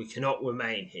 we cannot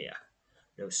remain here.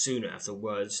 No sooner have the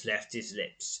words left his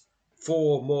lips,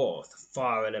 4 more of the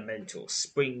fire elementals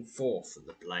spring forth from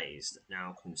the blaze that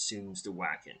now consumes the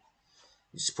wagon.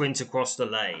 You sprint across the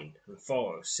lane and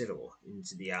follow Cyril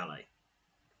into the alley.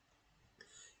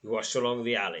 You rushed along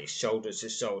the alley, shoulder to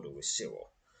shoulder with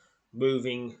Cyril,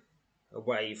 moving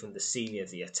away from the scene of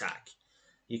the attack.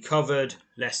 You covered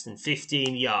less than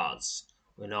 15 yards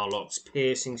when Arlok's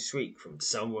piercing shriek from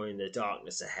somewhere in the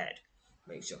darkness ahead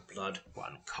makes your blood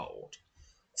run cold.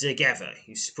 Together,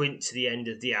 you sprint to the end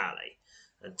of the alley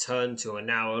and turn to a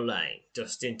narrow lane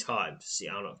just in time to see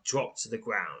Arlok drop to the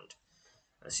ground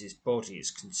as his body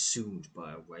is consumed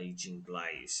by a raging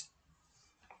blaze.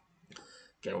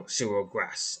 Cyril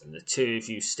grasps, and the two of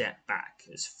you step back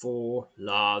as 4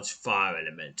 large fire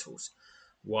elementals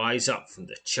rise up from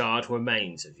the charred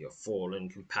remains of your fallen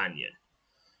companion.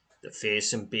 The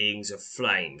fearsome beings of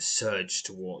flame surge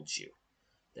towards you,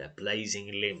 their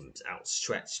blazing limbs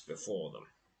outstretched before them.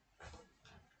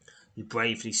 You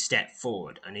bravely step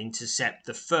forward and intercept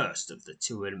the first of the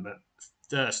two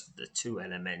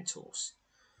elementals.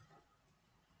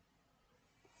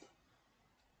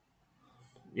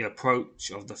 The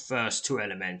approach of the first 2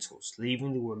 elementals,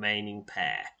 leaving the remaining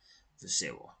pair for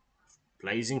Cyril.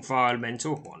 Blazing fire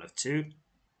elemental, 1 of 2.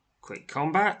 Quick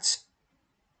combat.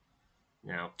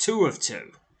 Now 2 of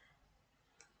 2.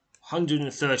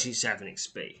 137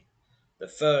 XP. The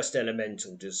first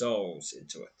elemental dissolves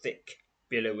into a thick,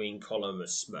 billowing column of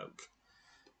smoke.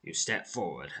 You step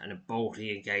forward and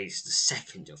boldly engage the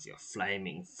second of your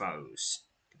flaming foes.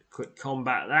 Quick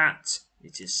combat that.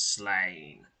 It is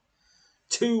slain.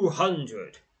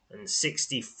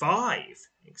 265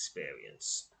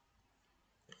 experience.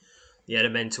 The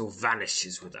elemental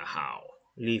vanishes with a howl,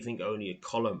 leaving only a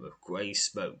column of grey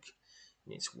smoke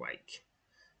in its wake.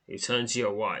 You turn to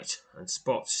your right and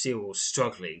spot Cyril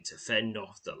struggling to fend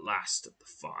off the last of the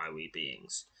fiery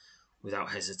beings.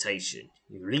 Without hesitation,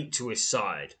 you leap to his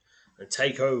side and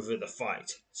take over the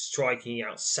fight, striking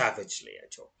out savagely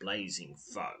at your blazing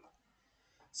foe.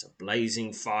 It's a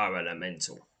blazing fire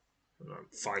elemental, and I'm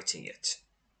fighting it.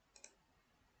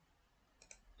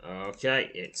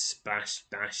 Okay, it's bash,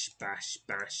 bash, bash,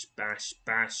 bash, bash,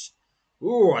 bash.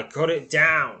 Ooh, I got it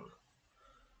down.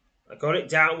 I got it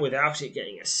down without it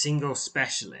getting a single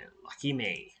special in. Lucky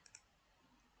me.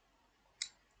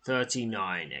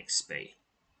 39 XP.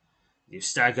 You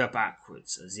stagger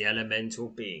backwards as the elemental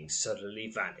being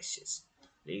suddenly vanishes,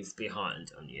 leaves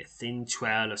behind only a thin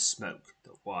trail of smoke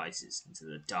that rises into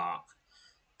the dark,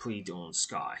 pre-dawn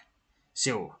sky.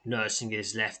 Cyril, nursing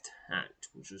his left hand,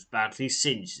 which was badly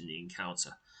singed in the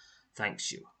encounter,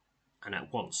 thanks you, and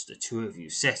at once the two of you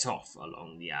set off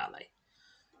along the alley.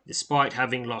 Despite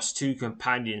having lost 2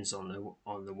 companions on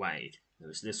the way, there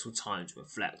was little time to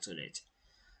reflect on it.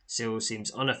 Cyril seems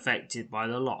unaffected by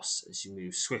the loss as you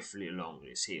move swiftly along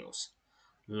his heels,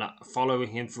 following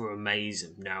him through a maze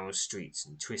of narrow streets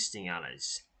and twisting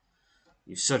alleys.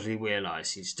 You suddenly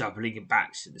realise he's doubling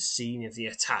back to the scene of the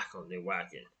attack on the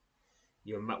wagon.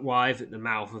 You arrive at the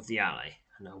mouth of the alley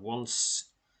and are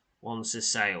once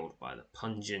assailed by the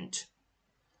pungent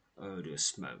odour of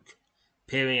smoke.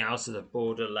 Peering out of the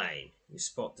border lane, you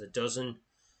spot the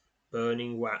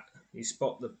burning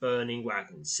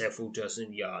wagon several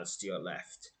dozen yards to your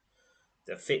left.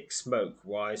 The thick smoke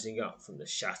rising up from the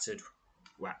shattered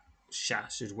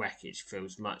wreckage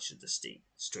fills much of the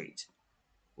street.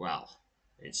 Well,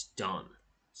 it's done,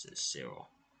 says Cyril.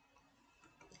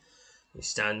 You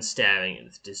stand staring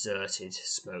at the deserted,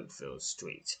 smoke-filled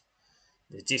street.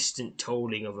 The distant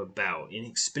tolling of a bell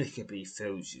inexplicably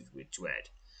fills you with dread.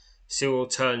 Cyril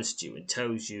turns to you and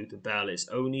tells you the bell is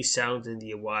only sounding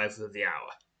the arrival of the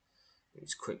hour. He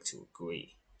was quick to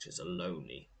agree. It was a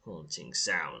lonely, haunting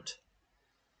sound.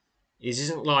 It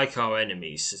isn't like our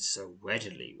enemies so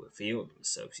readily reveal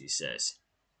themselves, he says.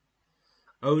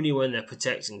 Only when they're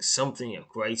protecting something of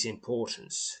great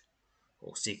importance,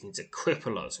 or seeking to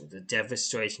cripple us with a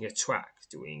devastating attack,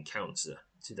 do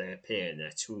they appear in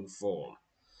their true form.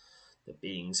 The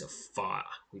beings of fire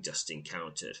we just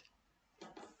encountered.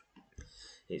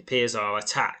 It appears our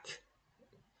attack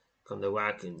on the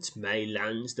wagons may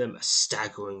land them a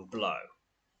staggering blow,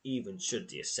 even should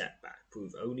the setback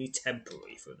prove only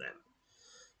temporary for them.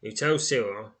 You tell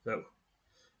Cyril that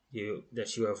you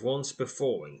have once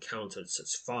before encountered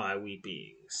such fiery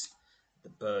beings at the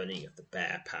burning of the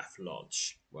Bear Path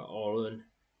Lodge, where Orlin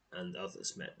and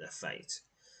others met their fate.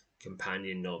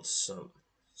 Companion nods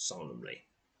solemnly.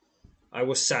 I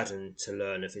was saddened to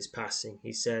learn of his passing,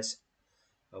 he says.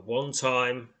 At one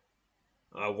time,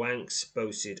 our ranks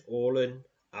boasted Orlin,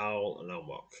 Owl, and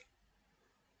Umrock.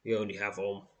 We only have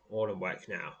Orlenwek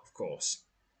now, of course.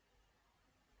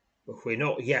 But we're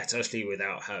not yet utterly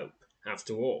without hope.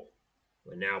 After all,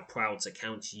 we're now proud to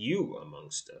count you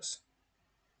amongst us.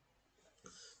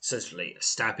 Suddenly, a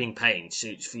stabbing pain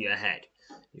shoots through your head.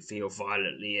 You feel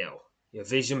violently ill. Your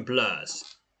vision blurs.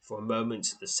 For a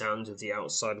moment, the sounds of the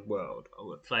outside world are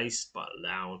replaced by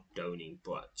loud, droning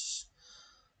grunts.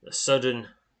 The sudden,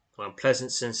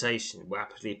 unpleasant sensation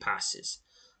rapidly passes.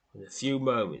 In a few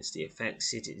moments, the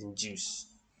effects it induces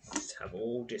have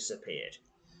all disappeared.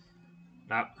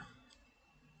 Now,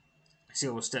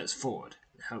 Cyril steps forward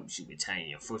and helps you retain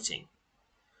your footing.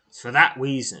 It's for that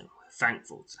reason we're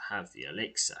thankful to have the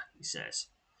elixir, he says.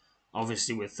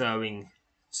 Obviously, we're throwing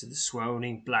to the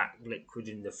swirling black liquid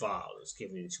in the vial that's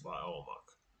given to by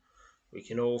Olmec. We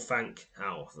can all thank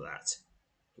Hal for that.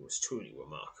 It was truly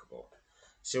remarkable.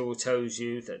 Cyril tells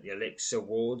you that the elixir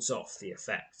wards off the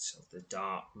effects of the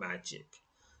dark magic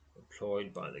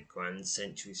employed by the Grand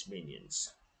Century's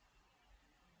minions.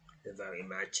 The very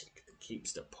magic that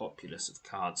keeps the populace of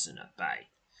Cardson at bay.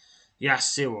 You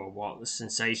ask Cyril what the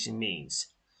sensation means.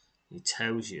 He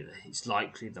tells you that it's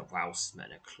likely the Welsh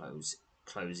men are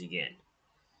closing in.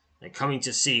 They're coming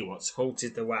to see what's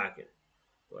halted the wagon.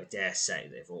 Though I dare say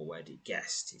they've already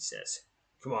guessed, he says.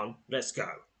 Come on, let's go.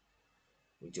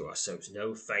 We do ourselves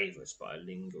no favours by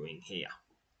lingering here.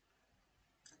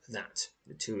 For that,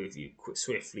 the two of you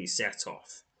swiftly set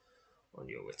off on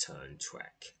your return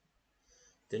trek.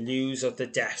 The news of the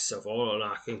deaths of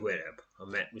Orlac and Gwyneb are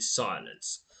met with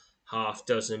silence.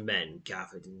 Half-dozen men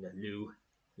gathered in the new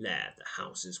lair that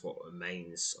houses what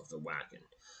remains of the wagon.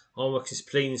 Olmec is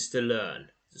pleased to learn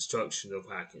the destruction of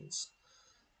wagons,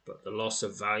 but the loss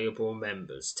of valuable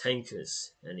members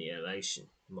tankers any elation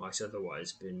might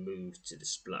otherwise have been moved to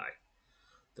display.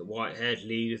 The white-haired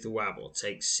leader of the rabble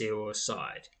takes Cyril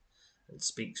aside and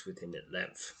speaks with him at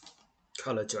length.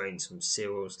 Colour drains from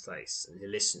Cyril's face, and he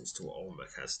listens to what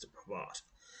Olmec has to provide.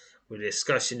 When the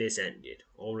discussion is ended,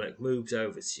 Olmec moves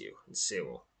over to you, and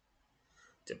Cyril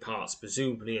departs,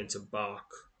 presumably to embark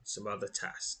on some other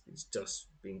task that's just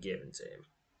been given to him.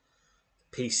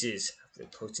 The pieces have been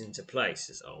put into place,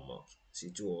 says Olmec, as he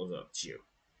draws up to you.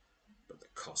 But the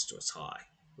cost was high.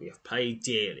 We have paid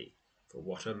dearly for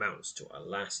what amounts to our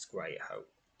last great hope.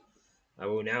 I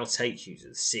will now take you to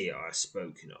the seer I have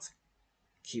spoken of.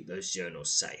 Keep those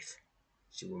journals safe.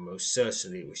 She will most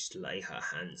certainly wish to lay her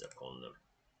hands upon them.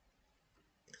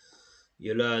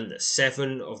 You learn that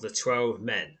 7 of the 12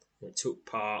 men that took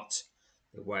part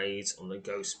in the raids on the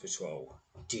Ghost Patrol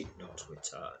did not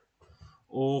return.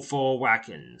 All 4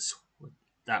 wagons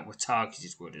that were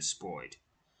targeted were destroyed,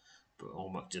 but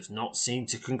Olmec does not seem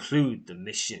to conclude the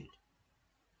mission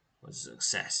was a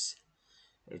success.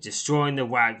 Destroying the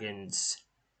wagons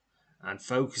and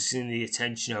focusing the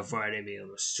attention of our enemy on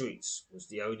the streets was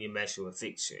the only measure of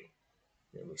victory.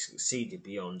 Then we succeeded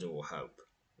beyond all hope,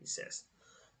 he says.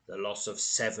 The loss of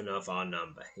 7 of our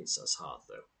number hits us hard,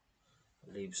 though.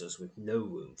 It leaves us with no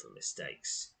room for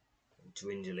mistakes and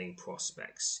dwindling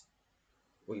prospects.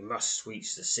 We must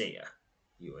reach the seer,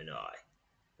 you and I.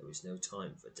 There is no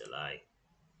time for delay.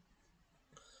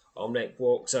 Olmec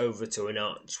walks over to an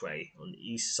archway on the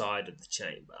east side of the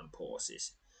chamber and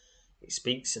pauses. He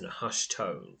speaks in a hushed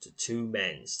tone to 2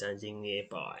 men standing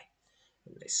nearby,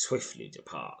 and they swiftly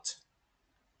depart.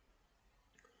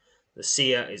 The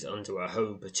seer is under our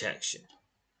home protection,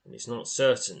 and it's not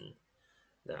certain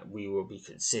that we will be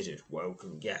considered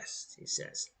welcome guests, he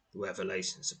says, the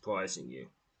revelation surprising you.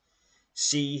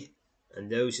 She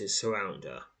and those who surround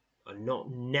her are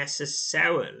not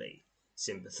necessarily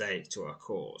sympathetic to our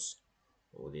cause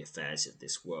or the affairs of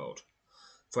this world.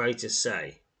 Afraid to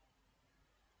say,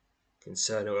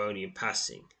 concern her only in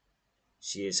passing.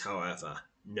 She is, however,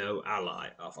 no ally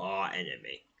of our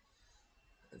enemy.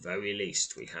 At the very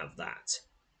least, we have that.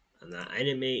 And that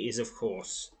enemy is, of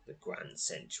course, the Grand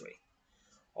Century.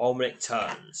 Olmec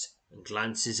turns and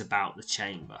glances about the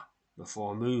chamber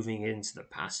before moving into the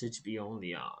passage beyond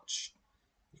the arch.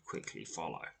 You quickly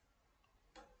follow.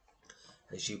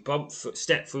 As you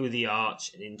step through the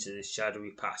arch and into the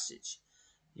shadowy passage,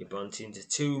 you bump into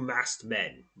 2 masked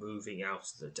men moving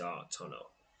out of the dark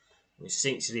tunnel. You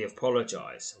instinctively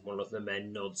apologize, and one of the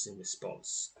men nods in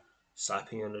response,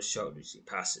 slapping on the shoulder as he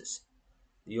passes.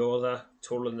 The other,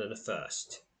 taller than the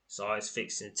first, his eyes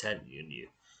fixed intently on you,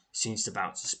 seems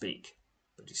about to speak,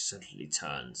 but he suddenly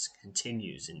turns and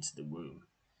continues into the room.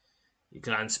 You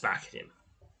glance back at him,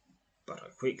 but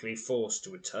are quickly forced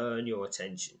to return your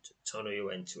attention to the tunnel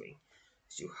you're entering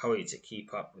as you hurry to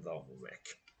keep up with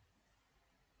Olmec.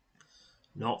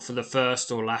 Not for the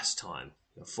first or last time,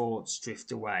 your thoughts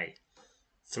drift away,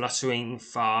 fluttering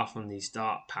far from these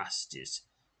dark passages,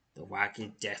 the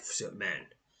ragged deaths of men,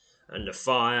 and the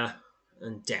fire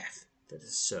and death that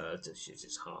has served as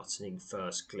his heartening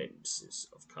first glimpses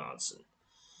of Cardson.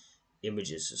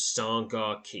 Images of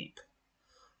Starngard Keep,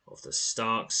 of the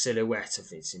stark silhouette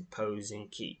of its imposing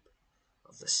keep,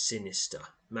 of the sinister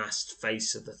massed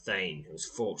face of the Thane whose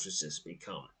fortress has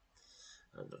become.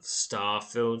 Under the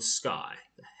star-filled sky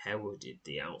that heralded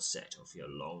the outset of your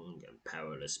long and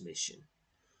perilous mission.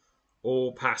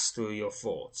 All passed through your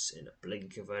thoughts in a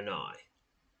blink of an eye.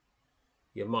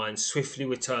 Your mind swiftly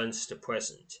returns to the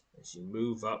present as you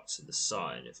move up to the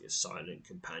side of your silent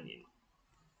companion.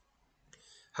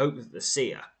 Hope that the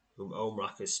seer, whom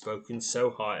Olmec has spoken so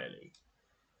highly,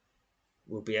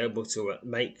 will be able to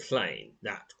make plain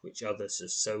that which others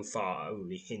have so far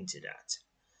only hinted at.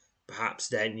 Perhaps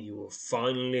then you will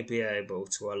finally be able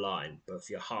to align both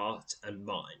your heart and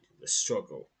mind with the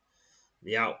struggle,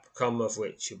 the outcome of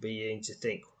which you're beginning to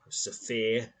think of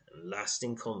severe and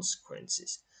lasting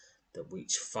consequences that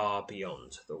reach far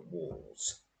beyond the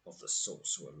walls of the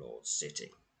Sorcerer Lord's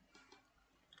city.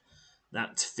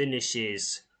 That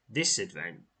finishes this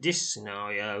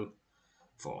scenario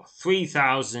for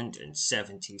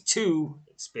 3,072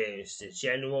 experience to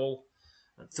general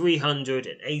and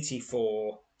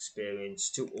 384 experience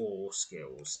to all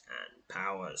skills and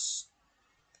powers.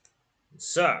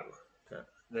 So,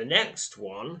 the next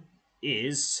one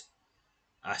is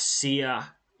a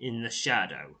seer in the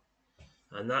shadow.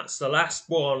 And that's the last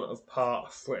one of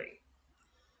part 3.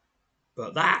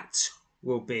 But that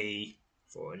will be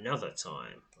for another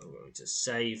time. I'm going to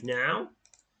save now.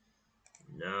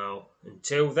 Now,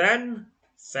 until then,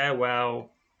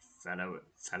 farewell, fellow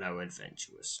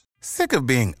adventurers. Sick of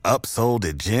being upsold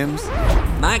at gyms?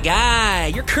 My guy,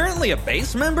 you're currently a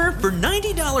base member? For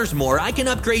 $90 more, I can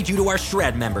upgrade you to our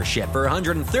Shred membership. For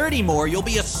 $130 more, you'll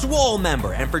be a Swole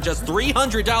member. And for just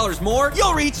 $300 more,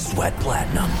 you'll reach Sweat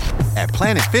Platinum. At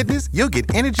Planet Fitness, you'll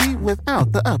get energy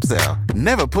without the upsell.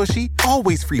 Never pushy,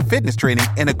 always free fitness training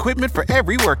and equipment for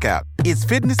every workout. It's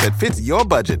fitness that fits your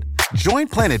budget. Join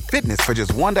Planet Fitness for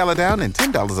just $1 down and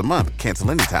 $10 a month.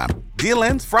 Cancel anytime. Deal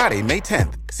ends Friday, May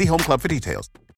 10th. See Home Club for details.